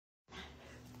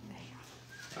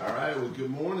All right, well,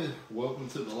 good morning. Welcome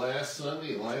to the last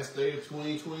Sunday and last day of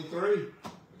 2023.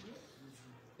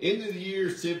 End of the year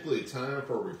is typically a time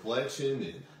for reflection,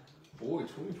 and boy,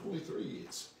 2023,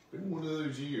 it's been one of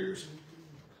those years.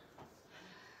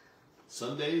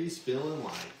 Some days feeling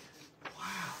like,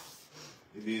 wow.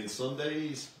 And then some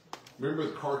days, remember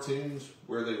the cartoons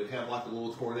where they would have like the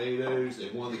little tornadoes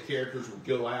and one of the characters would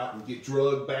go out and get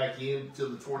drugged back into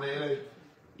the tornado?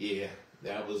 Yeah,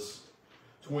 that was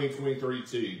 2023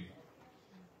 too.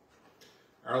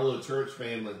 Our little church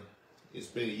family, it's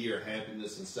been a year of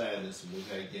happiness and sadness, and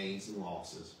we've had gains and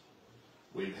losses.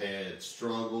 We've had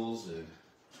struggles and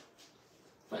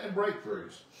we've had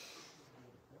breakthroughs.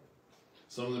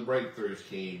 Some of the breakthroughs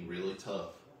came really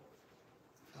tough.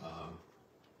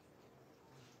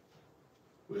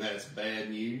 We've had some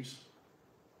bad news,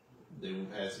 then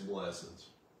we've had some blessings.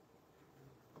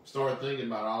 Started thinking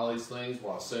about all these things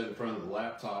while I sat in front of the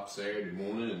laptop Saturday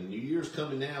morning, and New Year's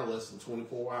coming now, less than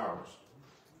 24 hours.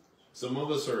 Some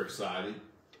of us are excited.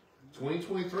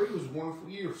 2023 was a wonderful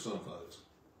year for some folks.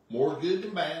 More good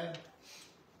than bad.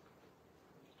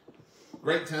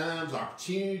 Great times,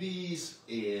 opportunities,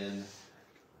 and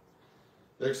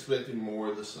they're expecting more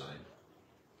of the same.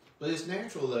 But it's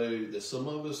natural, though, that some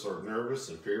of us are nervous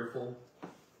and fearful.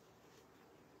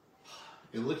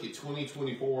 And look at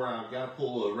 2024. I've got to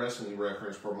pull a wrestling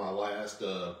reference for my last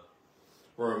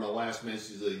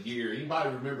message of the year.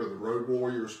 Anybody remember the Road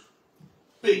Warriors?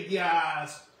 Big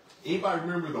guys. Anybody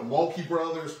remember the Mulkey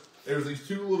brothers? There's these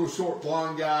two little short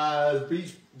blonde guys,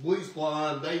 bleach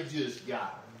blonde. They just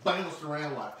got bounced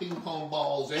around like ping pong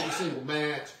balls every single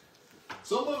match.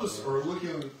 Some of us are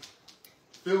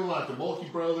feeling like the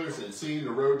Mulkey brothers and seeing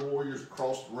the Road Warriors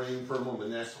across the ring from them,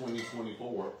 and that's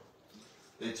 2024.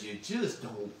 That you just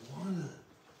don't want to.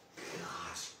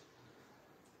 Gosh.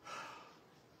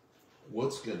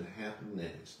 What's going to happen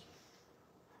next?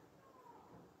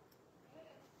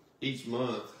 Each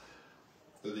month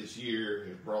of this year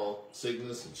has brought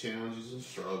sickness and challenges and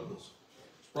struggles.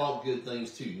 It's brought good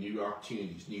things too, new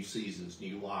opportunities, new seasons,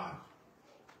 new life.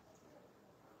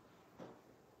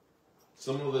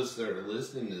 Some of us that are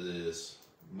listening to this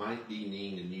might be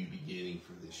needing a new beginning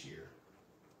for this year.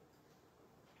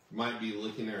 Might be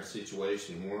looking at our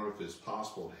situation and wondering if it's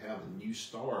possible to have a new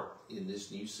start in this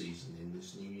new season, in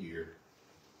this new year.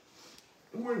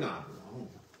 And we're not alone.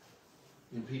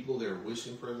 And people that are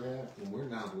wishing for that, and we're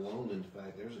not alone in the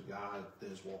fact there's a God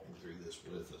that's walking through this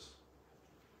with us.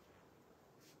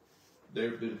 There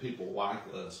have been people like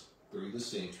us through the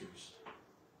centuries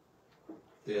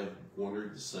that have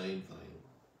wondered the same thing.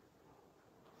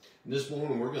 And this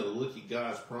morning we're going to look at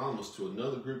God's promise to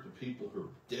another group of people who are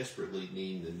desperately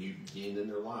needing a new beginning in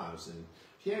their lives. And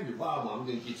if you have your Bible, I'm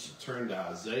going to get you to turn to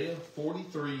Isaiah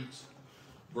 43,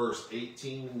 verse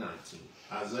 18 and 19.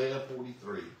 Isaiah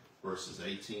 43, verses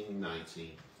 18 and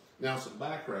 19. Now, some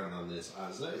background on this.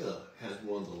 Isaiah has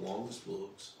one of the longest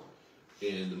books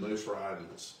and the most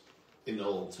writings in the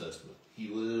Old Testament. He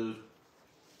lived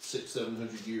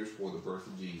 600-700 years before the birth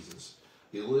of Jesus.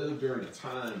 He lived during a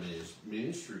time, his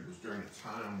ministry was during a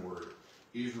time where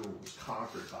Israel was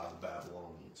conquered by the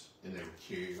Babylonians, and they were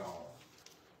carried off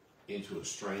into a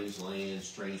strange land,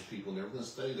 strange people, and they were going to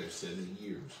stay there 70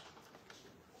 years.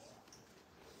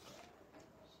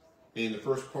 In the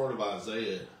first part of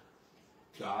Isaiah,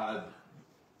 God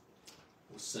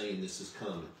was saying this is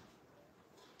coming.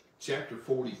 Chapter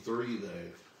 43,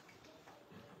 though,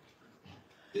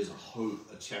 is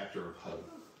a chapter of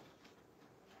hope.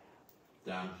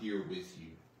 That I'm here with you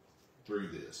through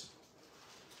this.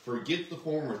 Forget the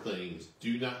former things.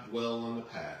 Do not dwell on the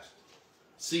past.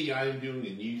 See, I am doing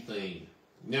a new thing.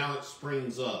 Now it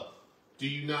springs up. Do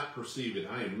you not perceive it?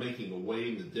 I am making a way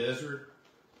in the desert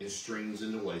and streams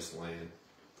in the wasteland.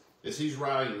 As he's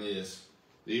writing this,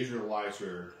 the Israelites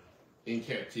are in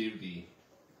captivity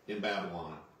in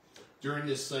Babylon. During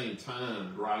this same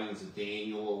time, the writings of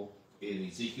Daniel and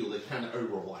Ezekiel, they kind of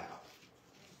overlap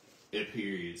at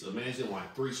periods. Imagine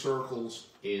like three circles,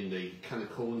 and they kind of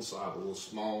coincide a little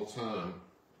small time.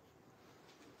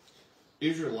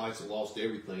 Israelites have lost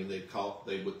everything they thought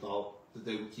that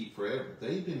they would keep forever.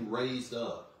 They've been raised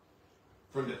up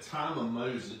from the time of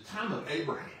Moses, the time of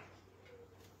Abraham.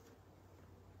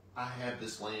 I have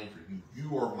this land for you.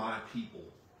 You are my people.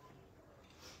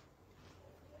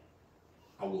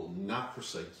 I will not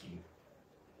forsake you.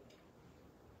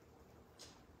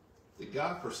 Did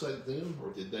God forsake them,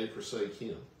 or did they forsake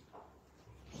him?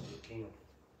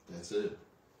 That's it.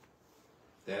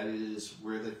 That is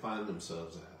where they find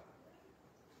themselves at.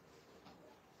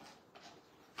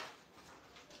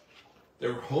 They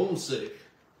were homesick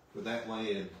for that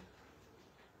land.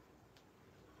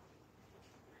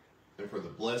 and for the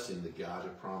blessing that God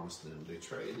had promised them. They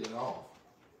traded it off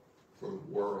for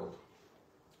the world.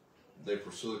 They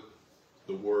forsook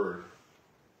the word.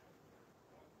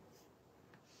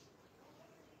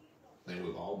 I think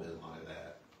we've all been like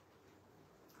that.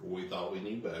 We thought we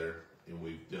knew better, and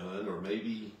we've done, or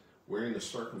maybe we're in a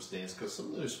circumstance, because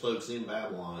some of those folks in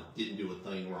Babylon didn't do a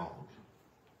thing wrong.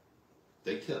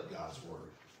 They kept God's word.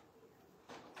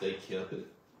 They kept it.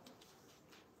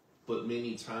 But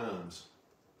many times,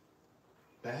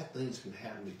 bad things can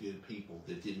happen to good people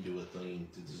that didn't do a thing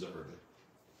to deserve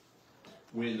it.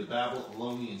 When the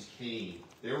Babylonians came,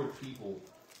 there were people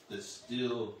that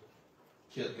still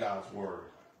kept God's word,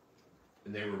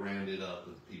 and they were rounded up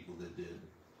with the people that didn't.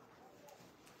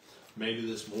 Maybe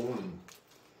this morning,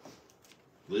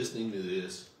 listening to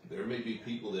this, there may be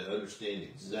people that understand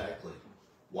exactly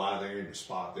why they're in the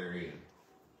spot they're in.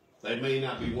 They may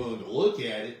not be willing to look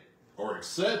at it or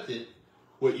accept it,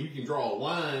 but you can draw a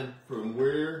line from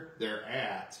where they're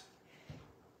at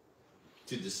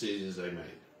to decisions they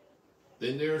made.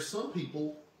 Then there are some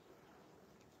people,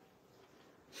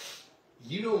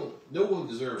 no one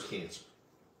deserves cancer.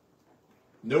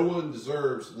 No one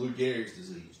deserves Lou Gehrig's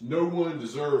disease. No one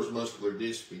deserves muscular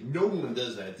dystrophy. No one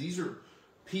does that. These are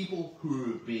people who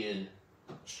have been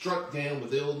struck down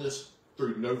with illness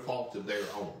through no fault of their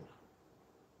own.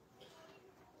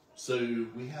 So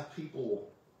we have people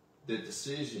that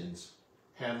decisions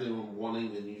have them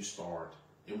wanting a new start.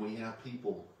 And we have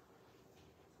people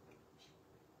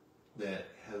that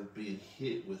have been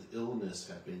hit with illness,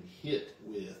 have been hit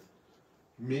with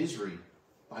misery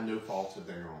by no fault of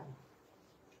their own.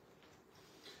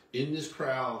 In this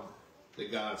crowd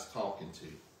that God's talking to,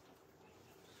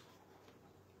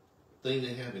 thing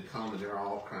they have in common, they're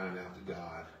all crying out to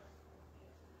God.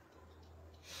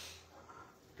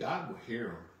 God would hear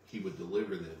them. He would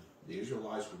deliver them. The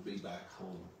Israelites would be back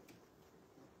home.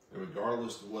 And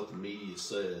regardless of what the media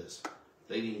says,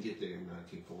 they didn't get there in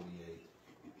 1948.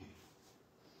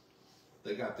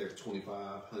 They got there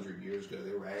 2,500 years ago.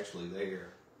 They were actually there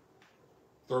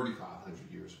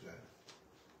 3,500 years ago.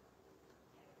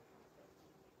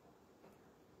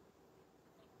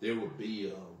 There would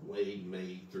be a way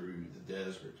made through the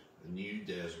desert, a new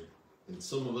desert. And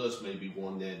some of us may be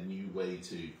one that new way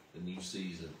to, a new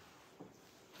season.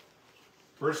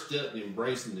 First step in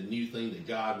embracing the new thing that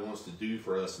God wants to do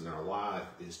for us in our life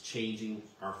is changing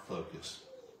our focus.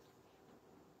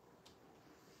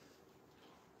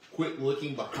 Quit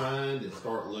looking behind and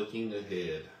start looking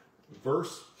ahead.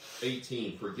 Verse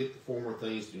 18, forget the former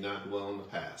things, do not dwell on the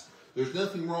past. There's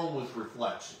nothing wrong with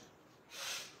reflection.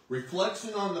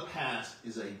 Reflection on the past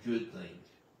is a good thing.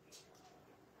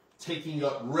 Taking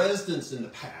up residence in the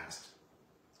past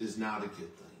is not a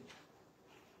good thing.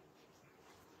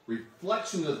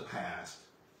 Reflection of the past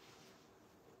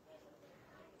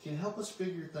can help us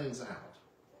figure things out.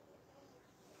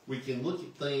 We can look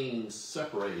at things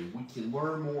separated. We can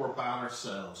learn more about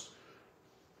ourselves.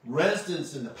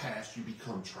 Residence in the past, you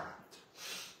become trapped.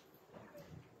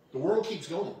 The world keeps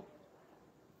going.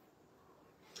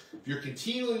 If you're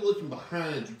continually looking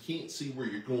behind, you can't see where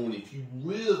you're going. If you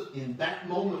live in that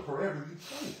moment forever, you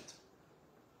can't.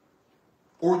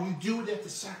 Or you do it at the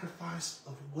sacrifice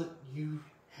of what you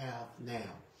have now.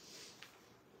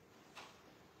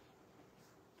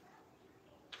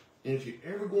 And if you're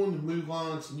ever going to move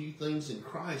on to new things in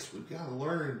Christ, we've got to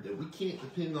learn that we can't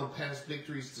depend on past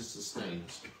victories to sustain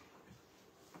us.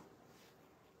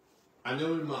 I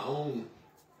know in my own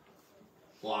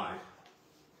life,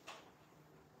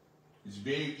 it's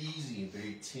very easy and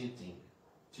very tempting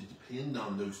to depend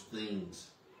on those things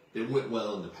that went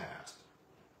well in the past.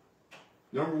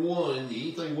 Number one,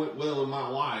 anything went well in my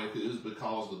life is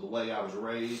because of the way I was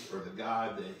raised or the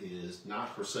God that has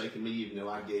not forsaken me, even though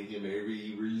I gave him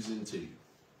every reason to.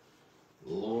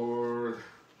 Lord,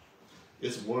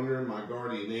 it's a wonder my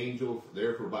guardian angel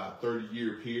there for about a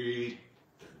 30-year period,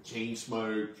 chain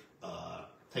smoke,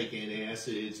 taking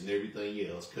acids and everything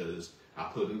else because I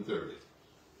put him through it.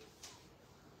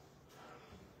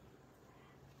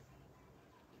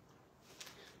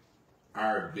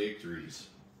 Our victories,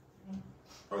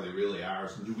 are they really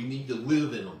ours? And do we need to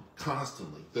live in them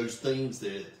constantly? Those things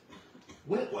that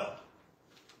went well,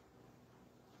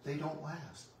 they don't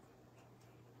last.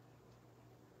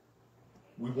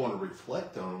 We want to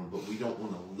reflect on them, but we don't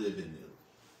want to live in them.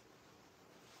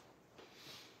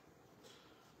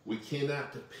 We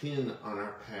cannot depend on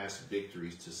our past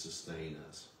victories to sustain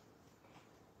us.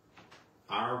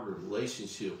 Our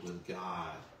relationship with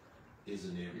God is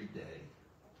an everyday,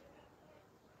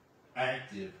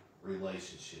 active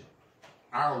relationship.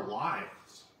 Our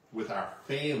lives with our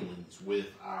families, with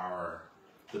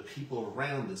the people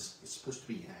around us, is supposed to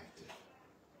be active.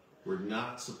 We're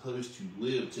not supposed to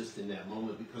live just in that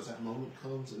moment, because that moment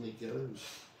comes and it goes.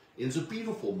 It's a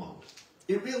beautiful moment.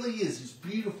 It really is. It's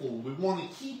beautiful. We want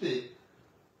to keep it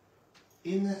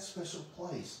in that special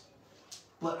place.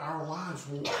 But our lives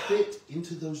won't fit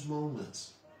into those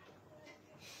moments.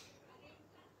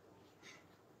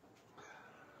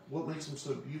 What makes them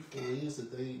so beautiful is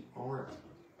that they aren't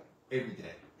every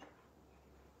day.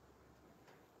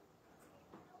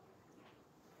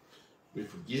 We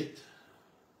forget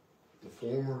the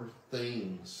former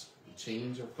things. We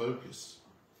change our focus.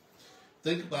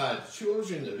 Think about it. The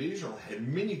children of Israel had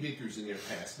many victories in their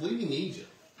past, leading Egypt.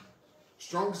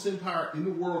 Strongest empire in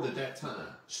the world at that time.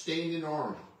 Standing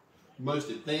army. Most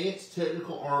advanced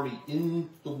technical army in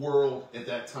the world at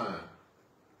that time.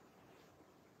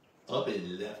 Up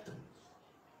and left them.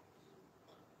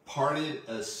 Parted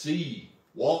a sea.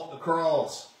 Walked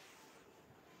across.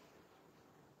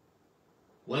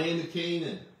 Land of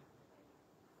Canaan.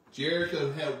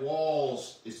 Jericho had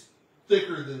walls as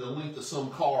thicker than the length of some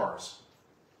cars.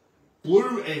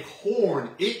 Blew a horn.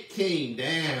 It came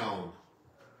down.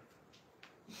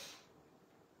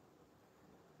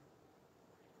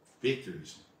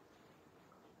 Victories.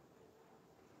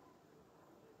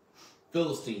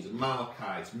 Philistines,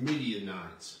 Amalekites,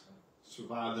 Midianites.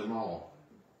 Survived them all.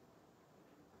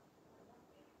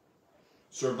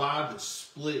 Survived the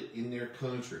split in their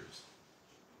countries.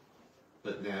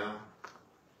 But now,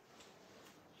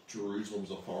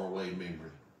 Jerusalem's a faraway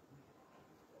memory.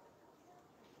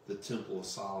 The Temple of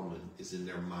Solomon is in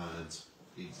their minds.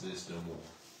 It exists no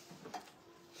more.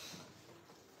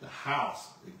 The house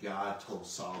that God told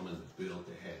Solomon to build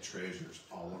that had treasures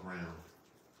all around,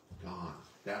 gone.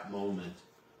 That moment,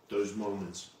 those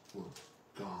moments were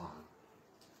gone.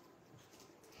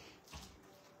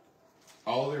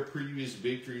 All their previous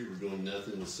victories were doing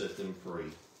nothing to set them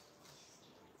free.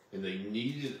 And they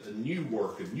needed a new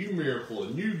work, a new miracle, a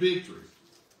new victory.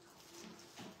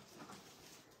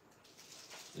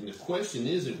 And the question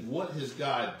isn't, what has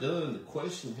God done? The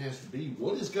question has to be,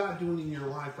 what is God doing in your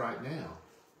life right now?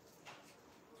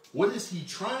 What is He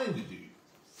trying to do?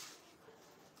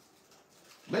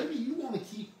 Maybe you want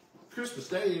to keep Christmas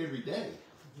Day every day.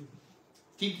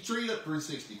 Keep the tree up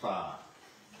 365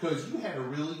 because you had a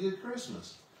really good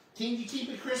Christmas. Can you keep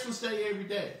it Christmas Day every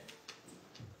day?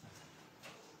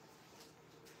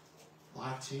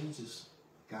 Life changes.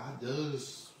 God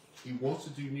does. He wants to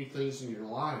do new things in your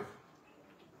life.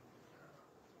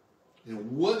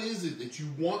 And what is it that you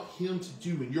want Him to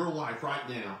do in your life right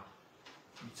now?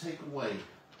 You take away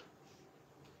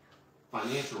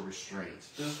financial restraints,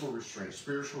 physical restraints,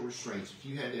 spiritual restraints. If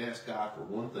you had to ask God for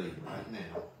one thing right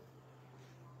now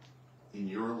in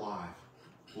your life,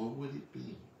 what would it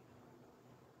be?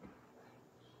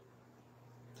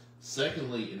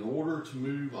 Secondly, in order to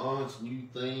move on to new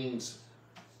things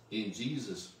in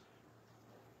Jesus,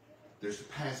 there's the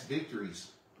past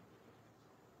victories.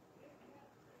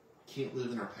 Can't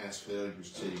live in our past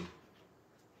failures too.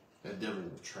 That devil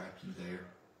will trap you there.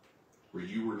 Where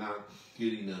you were not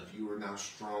good enough, you were not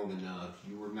strong enough,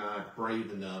 you were not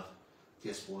brave enough.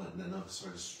 Guess what? None of us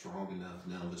are strong enough.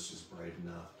 None of us is brave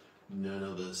enough. None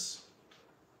of us.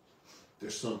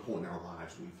 There's some point in our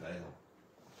lives we fail.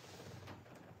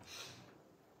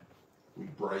 We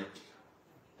break.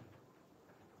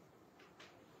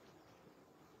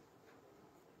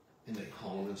 And they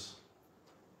haunt us.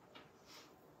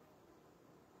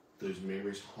 Those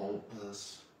memories haunt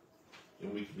us.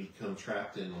 And we can become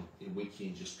trapped in them, and we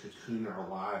can just cocoon our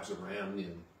lives around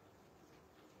them.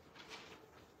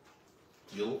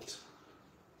 Guilt,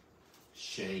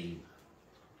 shame.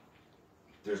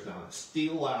 There's not a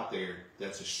steel out there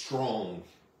that's as strong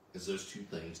as those two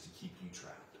things to keep you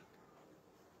trapped.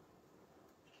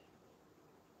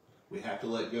 We have to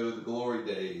let go of the glory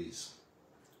days.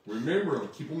 Remember them,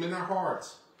 keep them in our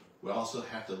hearts. We also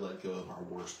have to let go of our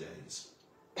worst days.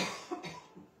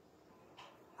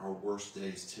 Our worst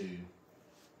days too.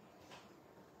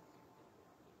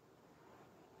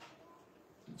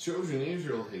 The children of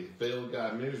Israel had failed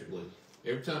God miserably.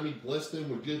 Every time He blessed them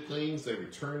with good things, they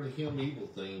returned to Him evil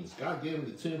things. God gave them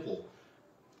the temple.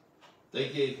 They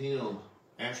gave Him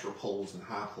Asherah poles in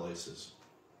high places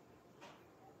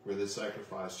where they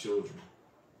sacrificed children.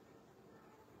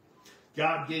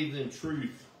 God gave them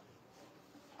truth.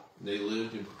 They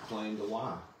lived and proclaimed a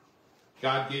lie.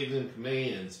 God gave them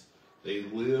commands. They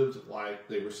lived like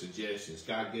they were suggestions.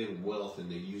 God gave them wealth and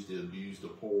they used it to abuse the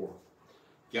poor.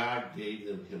 God gave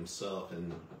them Himself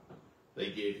and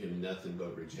they gave Him nothing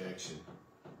but rejection.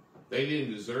 They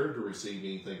didn't deserve to receive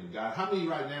anything from God. How many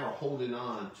right now are holding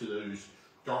on to those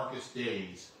darkest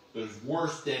days, those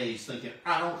worst days, thinking,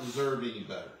 I don't deserve any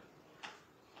better?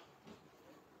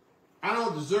 I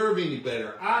don't deserve any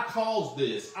better. I caused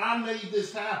this. I made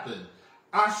this happen.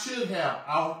 I should have.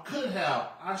 I could have.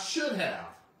 I should have.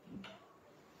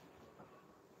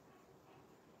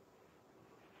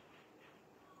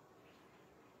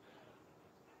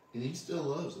 And he still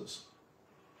loves us.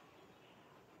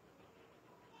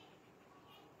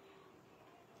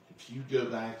 If you go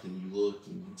back and you look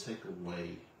and you take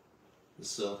away the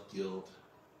self-guilt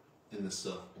and the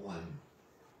self-blame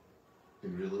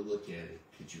and really look at it,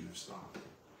 could you have stopped it?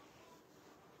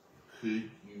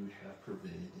 Could you have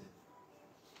prevented it?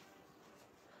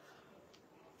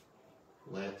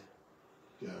 Let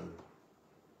go.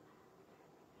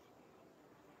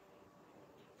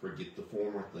 Forget the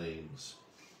former things.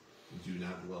 Do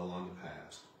not dwell on the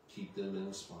past. Keep them in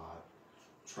a spot.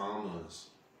 Traumas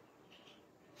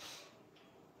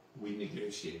we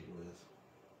negotiate with.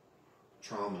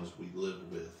 Traumas we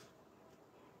live with.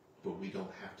 But we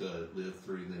don't have to live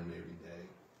through them every day.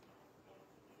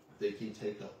 They can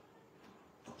take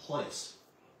a place,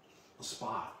 a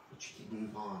spot, but you can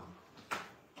move on.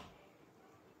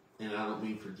 And I don't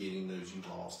mean forgetting those you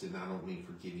lost, and I don't mean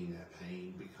forgetting that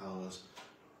pain, because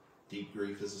deep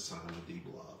grief is a sign of deep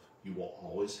love. You will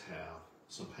always have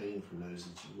some pain from those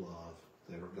that you love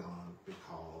that are gone,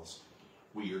 because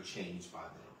we are changed by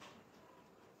them.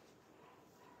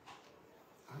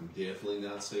 I'm definitely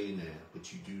not saying that,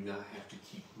 but you do not have to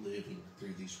keep living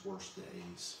through these worst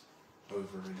days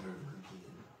over and over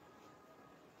again.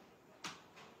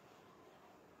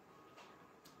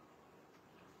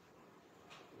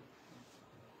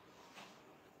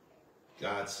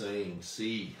 God's saying,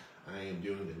 see, I am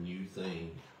doing a new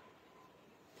thing.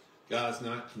 God's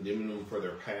not condemning them for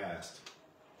their past.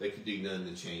 They could do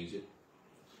nothing to change it.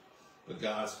 But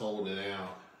God's holding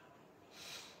out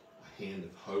a hand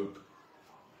of hope.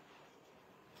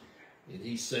 And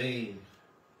he's saying,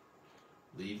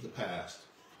 leave the past.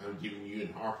 I'm giving you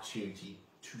an opportunity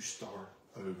to start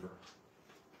over.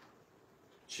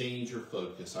 Change your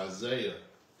focus. Isaiah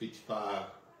 55,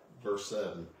 verse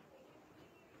 7.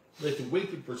 Let the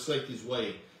wicked forsake his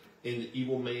way, and the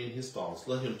evil man his thoughts.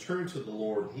 Let him turn to the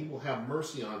Lord, and he will have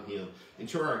mercy on him, and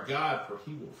to our God, for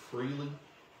he will freely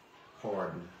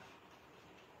pardon.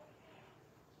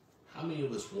 How many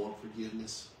of us want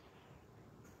forgiveness?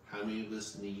 How many of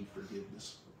us need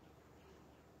forgiveness?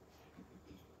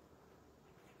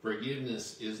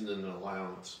 Forgiveness isn't an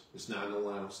allowance. It's not an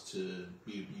allowance to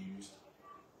be abused.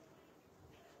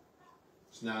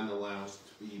 It's not an allowance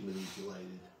to be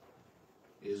manipulated.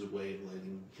 It is a way of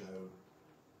letting go.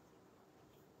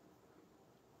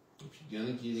 If you're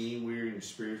going to get anywhere in your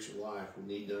spiritual life,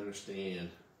 we need to understand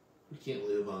we can't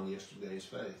live on yesterday's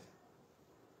faith.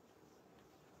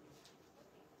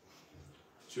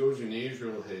 Children of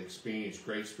Israel had experienced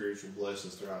great spiritual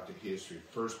blessings throughout their history.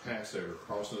 First Passover,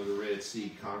 crossing of the Red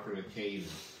Sea, conquering of Canaan,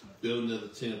 building of the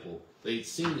temple. They'd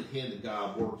seen the hand of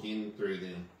God work in and through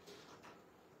them.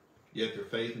 Yet their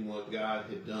faith in what God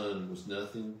had done was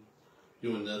nothing,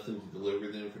 doing nothing to deliver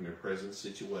them from their present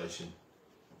situation.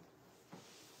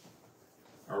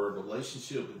 Our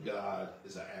relationship with God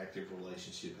is an active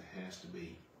relationship. It has to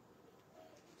be.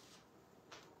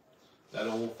 That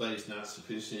old faith is not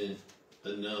sufficient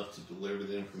enough to deliver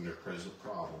them from their present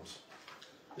problems.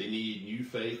 They needed new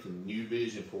faith and new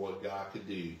vision for what God could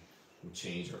do and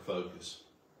change our focus.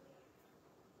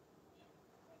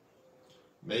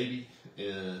 Maybe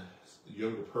a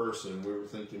younger person, we were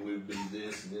thinking we would be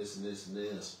this and this and this and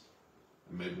this,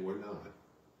 and maybe we're not.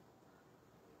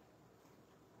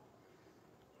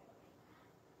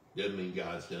 Doesn't mean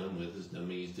God's done with us. Doesn't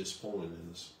mean He's disappointed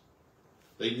in us.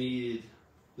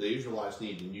 The Israelites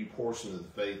needed a new portion of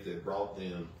the faith that brought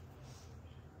them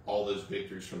all those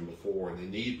victories from before, and they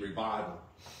needed revival.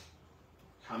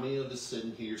 How many of us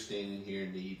sitting here, standing here,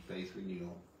 need faith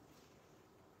renewal?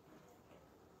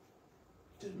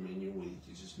 Doesn't mean you're weak.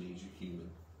 It just means you're human.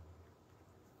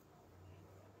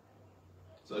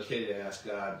 It's okay to ask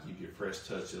God to give you a fresh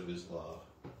touch of His love.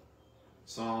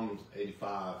 Psalm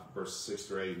 85, verses 6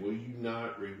 through 8. Will you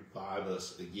not revive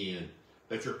us again,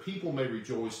 that your people may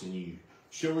rejoice in you?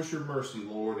 Show us your mercy,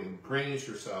 Lord, and grant us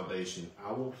your salvation.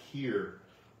 I will hear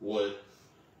what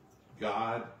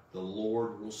God, the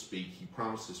Lord, will speak. He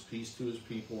promises peace to His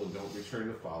people and don't return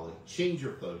to folly. Change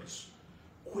your focus.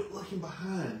 Quit looking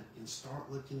behind and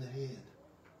start looking ahead.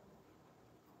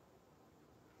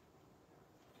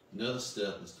 Another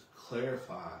step is to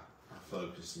clarify our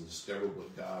focus and discover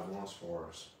what God wants for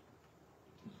us.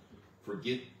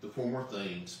 Forget the former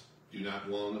things. Do not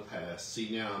dwell on the past.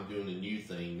 See, now I'm doing a new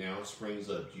thing. Now it springs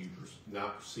up. Do you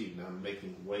not perceive? Now I'm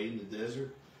making a way in the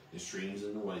desert and streams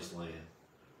in the wasteland.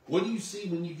 What do you see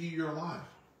when you view your life?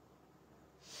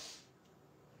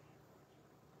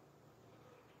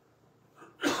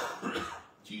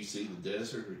 see the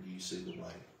desert or do you see the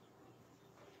way?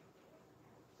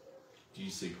 Do you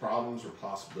see problems or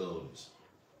possibilities?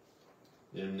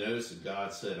 And notice that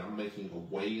God said, I'm making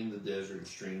a way in the desert and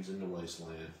streams in the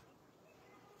wasteland.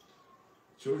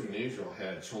 Children of Israel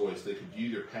had a choice. They could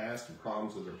view their past and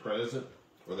problems of their present,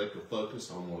 or they could focus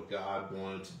on what God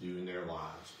wanted to do in their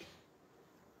lives.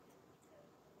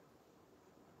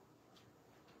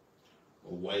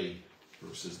 A way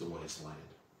versus the wasteland.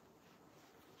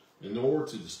 In order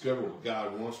to discover what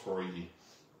God wants for you,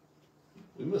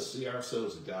 we must see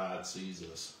ourselves as God sees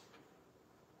us.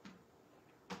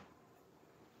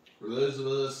 For those of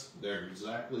us, they're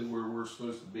exactly where we're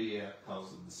supposed to be at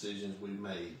because of the decisions we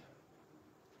made.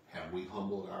 Have we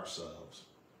humbled ourselves?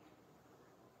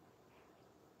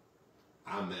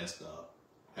 I messed up.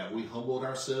 Have we humbled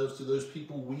ourselves to those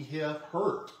people we have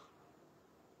hurt?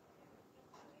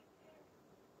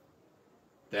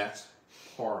 That's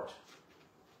part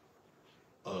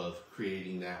of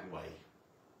creating that way.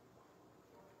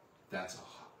 That's a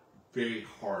very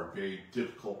hard, very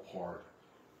difficult part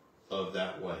of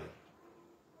that way.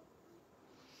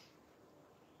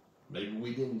 Maybe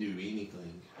we didn't do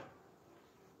anything.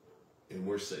 And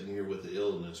we're sitting here with the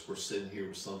illness. We're sitting here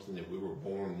with something that we were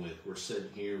born with. We're sitting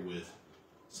here with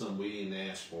something we didn't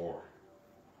ask for.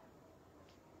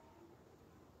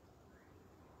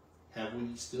 Have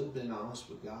we still been honest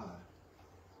with God?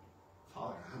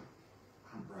 Father,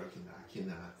 I'm broken. I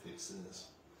cannot fix this.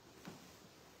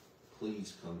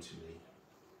 Please come to me.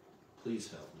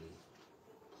 Please help me.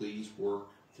 Please work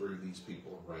through these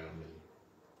people around me.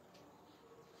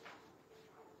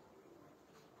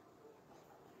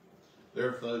 There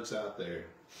are folks out there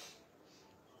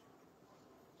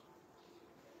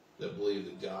that believe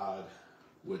that God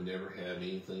would never have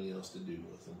anything else to do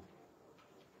with them.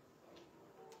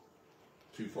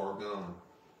 Too far gone.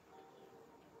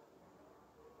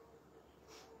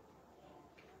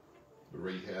 The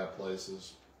rehab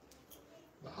places,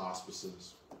 the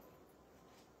hospices,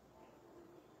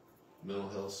 mental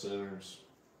health centers,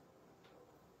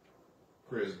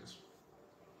 prisons.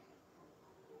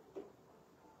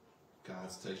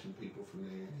 God's taken people from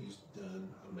there, and He's done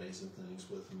amazing things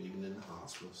with them, even in the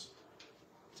hospice,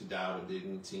 to die with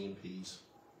dignity and peace,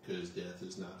 because death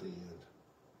is not the end.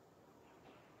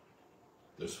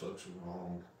 Those folks are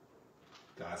wrong.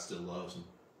 God still loves them.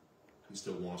 He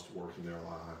still wants to work in their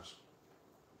lives.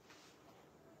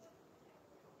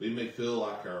 We may feel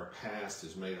like our past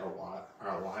has made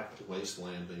our life a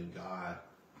wasteland, but in God,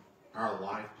 our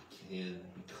life can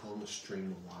become a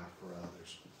stream of life for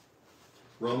others.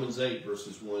 Romans 8,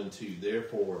 verses 1 and 2.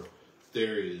 Therefore,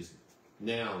 there is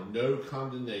now no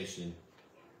condemnation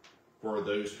for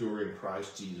those who are in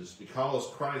Christ Jesus. Because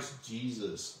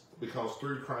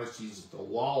through Christ Jesus, the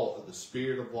law of the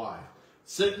Spirit of life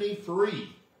set me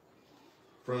free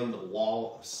from the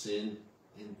law of sin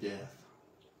and death.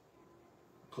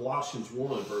 Colossians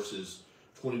 1, verses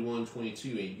 21, 22.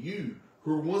 And you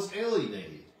who were once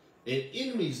alienated and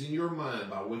enemies in your mind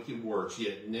by wicked works,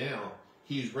 yet now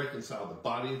He has reconciled the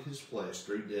body of His flesh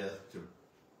through death to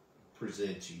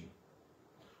present you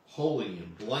holy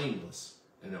and blameless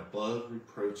and above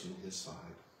reproach in His sight.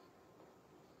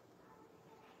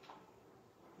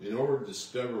 In order to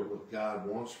discover what God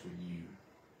wants for you,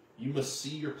 you must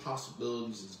see your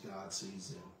possibilities as God sees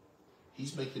them.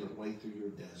 He's making a way through your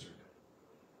desert.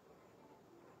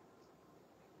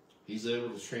 He's able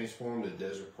to transform the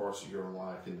desert parts of your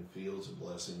life into fields of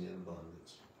blessing and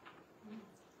abundance.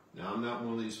 Now, I'm not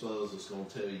one of these fellows that's going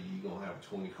to tell you you're going to have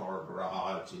a 20-car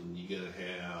garage and you're going to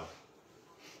have,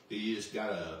 you just got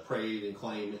to pray it and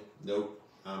claim it. Nope,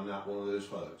 I'm not one of those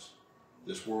folks.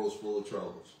 This world's full of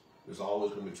troubles. There's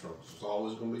always going to be troubles. There's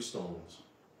always going to be storms.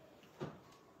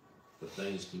 But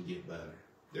things can get better.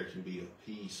 There can be a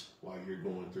peace while you're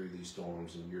going through these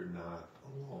storms and you're not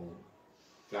alone.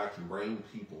 God can bring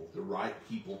people, the right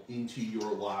people, into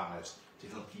your lives to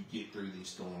help you get through these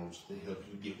storms, to help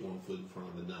you get one foot in front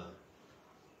of another.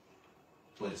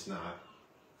 But it's not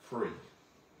free.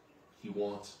 He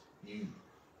wants you.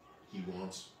 He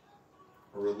wants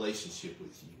a relationship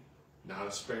with you. Not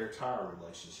a spare tire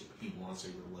relationship. He wants a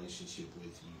relationship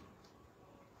with you.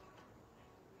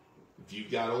 If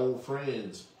you've got old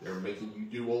friends that are making you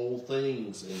do old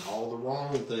things and all the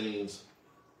wrong things,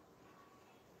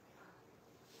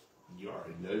 you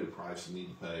already know the price you need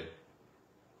to pay.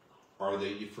 Are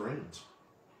they your friends?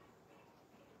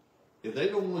 If they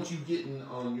don't want you getting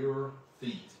on your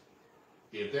feet,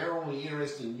 if they're only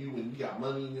interested in you when you got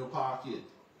money in your pocket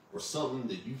or something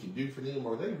that you can do for them,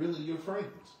 are they really your friends?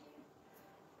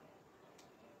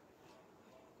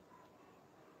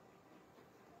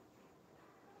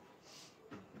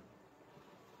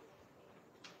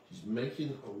 He's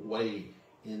making a way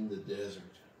in the desert.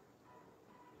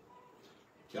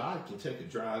 God can take a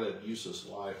dried up, useless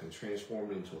life and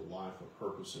transform it into a life of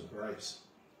purpose and grace.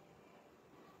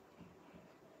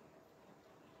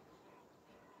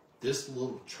 This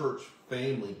little church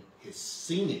family has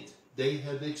seen it. They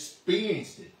have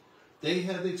experienced it. They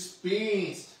have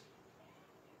experienced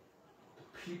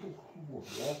the people who were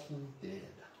walking dead.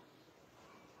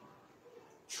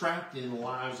 Trapped in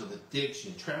lives of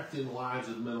addiction, trapped in lives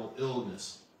of mental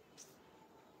illness,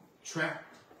 trapped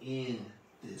in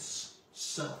this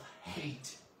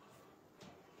self-hate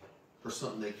for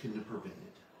something they couldn't have prevented.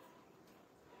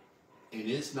 And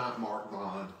it's not Mark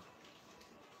Bond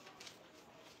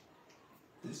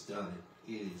that's done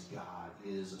it. It is God.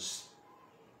 It is a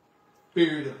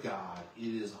Spirit of God.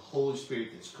 It is a Holy Spirit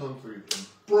that's come through and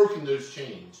broken those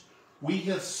chains. We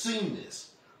have seen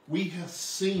this. We have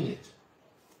seen it.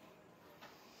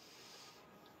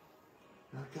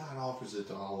 Now God offers it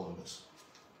to all of us.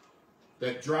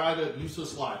 That dried up,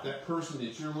 useless life, that person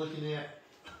that you're looking at,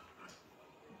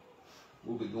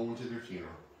 will be going to their funeral.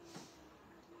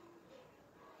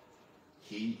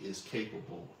 He is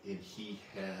capable, and He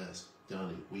has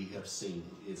done it. We have seen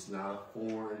it. It's not a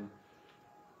foreign.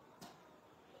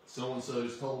 So-and-so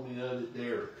has told me that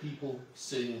there are people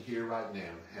sitting here right now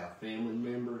that have family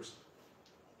members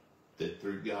that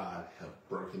through God have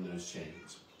broken those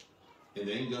chains. And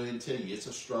they can go ahead and tell you it's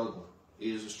a struggle. It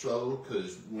is a struggle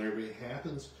because whenever it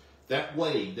happens, that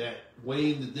way in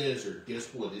the desert,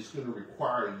 guess what? It's going to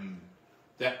require you,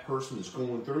 that person that's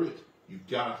going through it, you've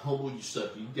got to humble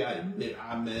yourself. You've got to admit,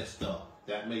 I messed up.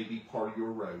 That may be part of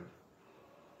your road.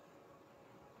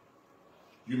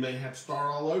 You may have to start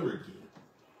all over again.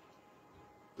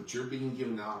 But you're being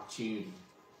given an opportunity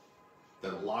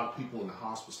that a lot of people in the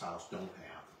hospice house don't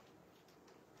have.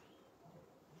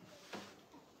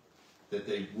 That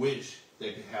they wish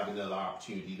they could have another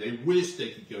opportunity. They wish they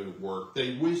could go to work.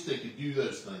 They wish they could do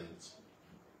those things.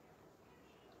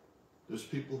 There's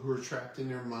people who are trapped in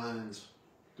their minds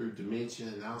through dementia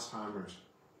and Alzheimer's,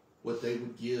 what they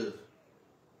would give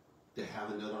to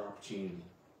have another opportunity.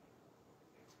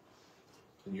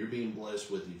 And you're being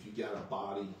blessed with it. If you got a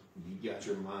body, if you got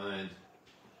your mind.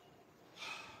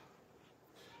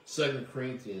 2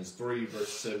 Corinthians 3, verse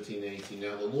 17 and 18.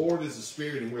 Now the Lord is the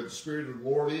Spirit, and where the Spirit of the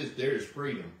Lord is, there is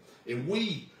freedom. And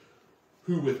we,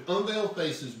 who with unveiled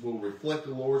faces will reflect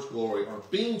the Lord's glory, are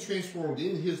being transformed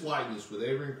into His likeness with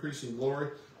ever-increasing glory,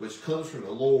 which comes from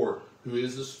the Lord, who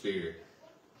is the Spirit.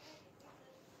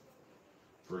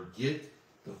 Forget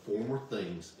the former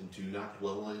things and do not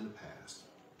dwell in the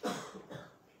past.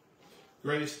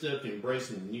 Greatest step to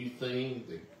embracing the new thing,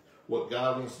 what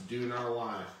God wants to do in our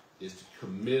life, is to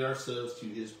commit ourselves to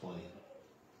His plan.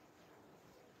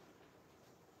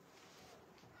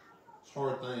 It's a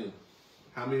hard thing.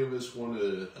 How many of us want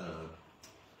to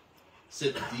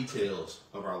set the details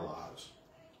of our lives?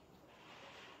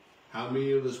 How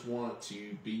many of us want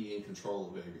to be in control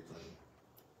of everything?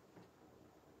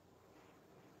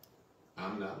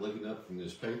 I'm not looking up from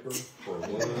this paper for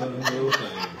one little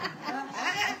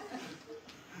thing.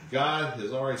 God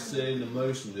has already set into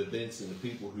motion the events and the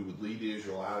people who would lead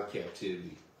Israel out of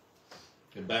captivity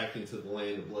and back into the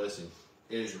land of blessing.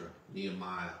 Ezra,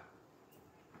 Nehemiah.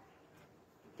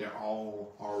 They're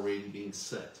all already being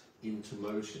set into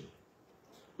motion.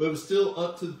 But it was still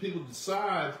up to the people to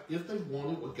decide if they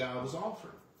wanted what God was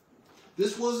offering.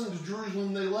 This wasn't the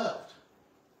Jerusalem they left.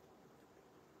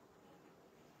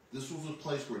 This was a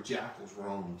place where jackals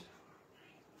roamed.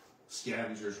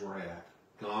 Scavengers were at.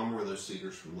 Gone were those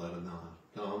cedars from Lebanon.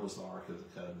 Gone was the Ark of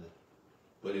the Covenant.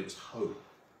 But it was hope.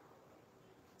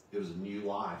 It was a new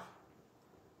life.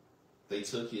 They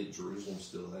took it, Jerusalem's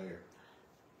still there.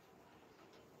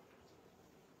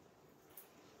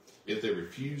 If they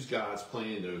refused God's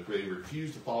plan, though, if they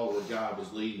refused to follow where God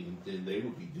was leading, then they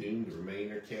would be doomed to remain in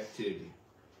their captivity.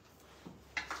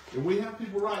 And we have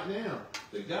people right now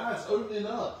that God's opening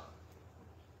up.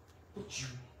 But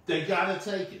they got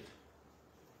to take it.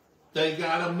 They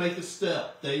got to make a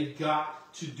step. They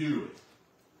got to do it.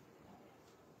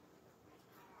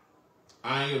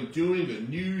 I am doing a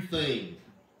new thing.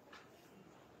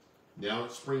 Now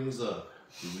it springs up.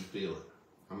 Do we feel it?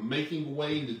 I'm making a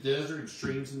way in the desert and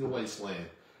streams in the wasteland.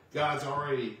 God's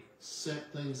already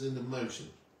set things into motion.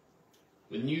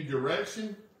 A new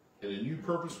direction and a new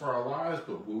purpose for our lives,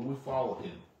 but will we follow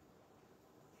Him?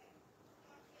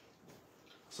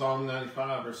 Psalm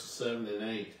 95, verses 7 and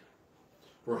 8.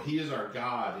 For He is our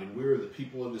God, and we are the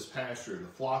people of His pasture, the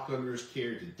flock under His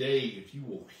care. Today, if you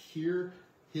will hear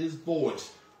His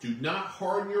voice, do not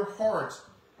harden your hearts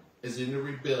as in the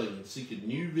rebellion. Seek a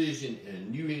new vision and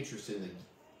a new interest in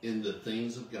in the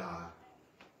things of God,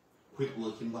 quit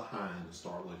looking behind and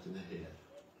start looking ahead.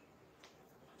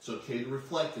 It's okay to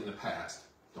reflect in the past.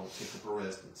 Don't take up a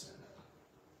residence in it.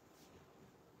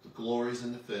 The glories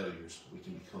and the failures, we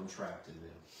can become trapped in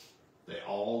them. They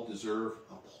all deserve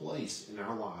a place in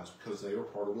our lives because they are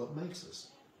part of what makes us.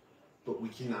 But we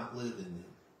cannot live in them.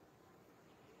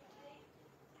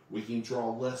 We can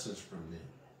draw lessons from them,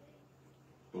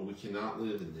 but we cannot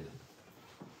live in them.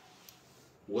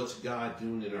 What's God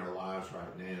doing in our lives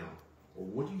right now? Or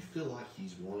what do you feel like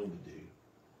He's wanting to do?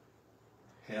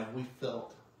 Have we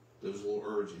felt those little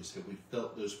urges? Have we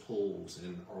felt those pulls?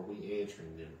 And are we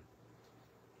answering them?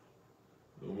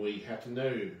 And we have to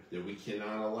know that we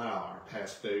cannot allow our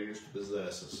past failures to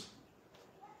possess us.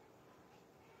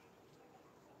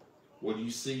 What do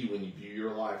you see when you view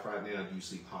your life right now? Do you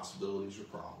see possibilities or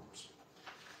problems?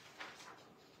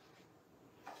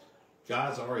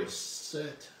 God's already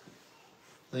set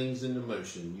things into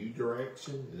motion, new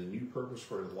direction and a new purpose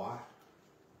for His life.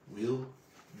 Will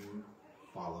you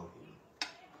follow Him?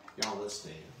 Y'all, let's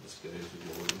stand. Let's go to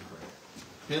the Lord in prayer.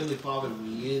 Heavenly Father,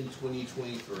 we end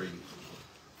 2023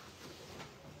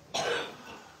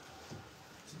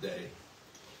 today.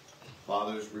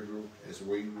 Father, as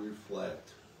we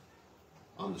reflect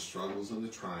on the struggles and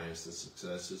the triumphs, the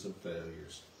successes and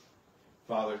failures,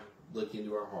 Father, look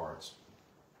into our hearts.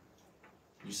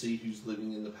 You see who's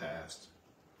living in the past,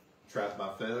 trapped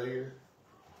by failure,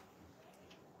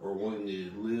 or wanting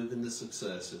to live in the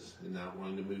successes and not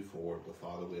wanting to move forward. But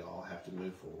Father, we all have to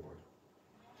move forward.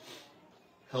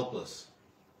 Help us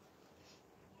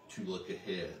to look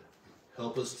ahead.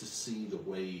 Help us to see the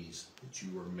ways that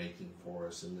you are making for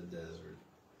us in the desert.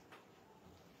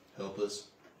 Help us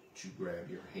to grab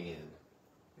your hand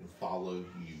and follow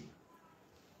you,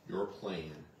 your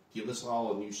plan. Give us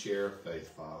all a new share of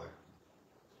faith, Father.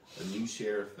 A new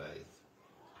share of faith.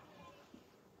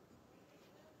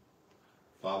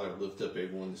 Father, lift up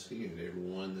everyone that's here and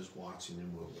everyone that's watching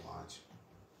and will watch.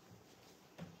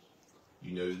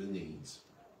 You know the needs.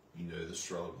 You know the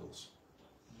struggles.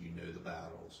 You know the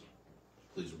battles.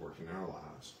 Please work in our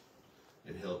lives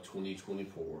and help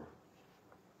 2024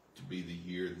 to be the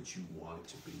year that you want it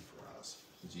to be for us.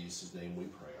 In Jesus' name we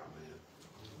pray, amen.